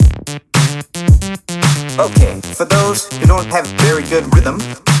Okay, for those who don't have very good rhythm,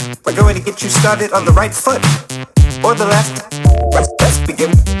 we're going to get you started on the right foot or the left. Let's begin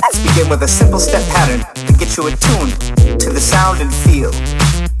with a simple step pattern to get you attuned to the sound and feel.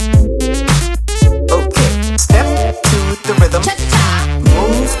 Okay, step to the rhythm,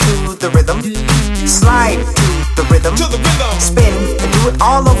 move to the rhythm, slide to the rhythm, spin and do it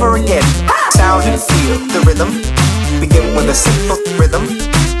all over again. Sound and feel the rhythm. Begin with a simple rhythm,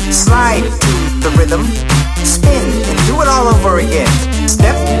 slide to the rhythm, spin and do it all over again.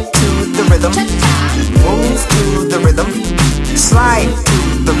 Step to the rhythm, move to the rhythm, slide to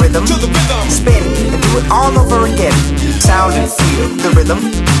the rhythm, spin and do it all over again. Sound and feel the rhythm.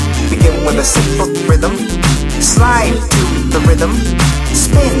 Begin with a simple rhythm, slide to the rhythm,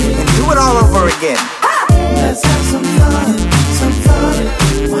 spin and do it all over again. Let's have some fun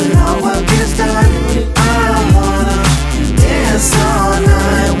when our work is done. I wanna dance all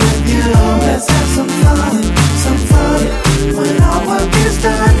night with you. Let's have some fun when our work is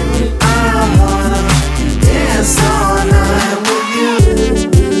done. I wanna dance all night with you.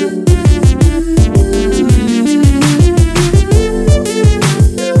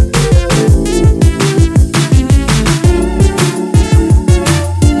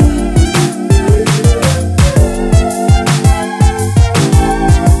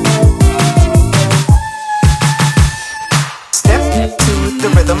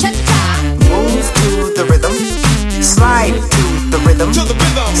 Move to the rhythm, slide to the rhythm,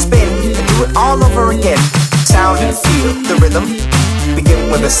 spin and do it all over again. Sound and feel the rhythm.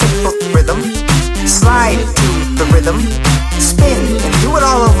 Begin with a simple rhythm, slide to the rhythm, spin and do it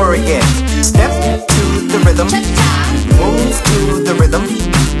all over again. Step to the rhythm, move to the rhythm,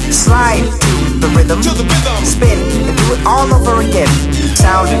 slide to the rhythm, spin and do it all over again.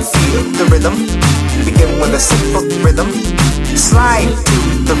 Sound and feel the rhythm. Begin with a simple rhythm, slide to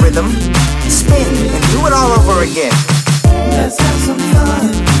the rhythm, spin and do it all over again. Let's have some fun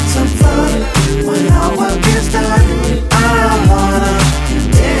when our work is done. I wanna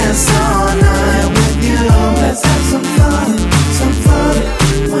dance all night with you. Let's have some fun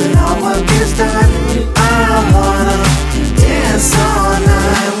when our work is done. I wanna dance all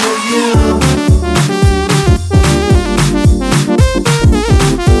night with you.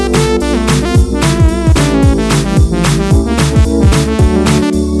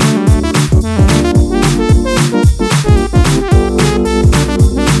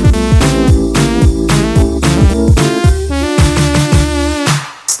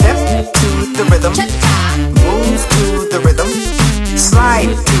 Move to the rhythm,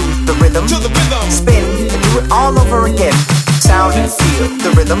 slide to the rhythm, spin and do it all over again. Sound and feel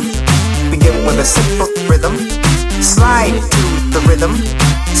the rhythm. Begin with a simple rhythm, slide to the rhythm,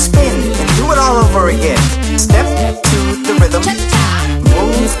 spin and do it all over again. Step to the rhythm,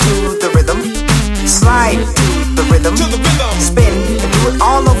 move to the rhythm, slide to the rhythm, spin and do it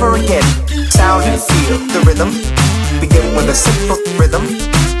all over again. Sound and feel the rhythm. Begin with a simple rhythm,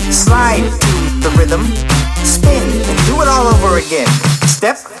 slide to the rhythm, spin and do it all over again.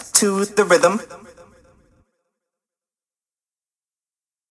 Step to the rhythm.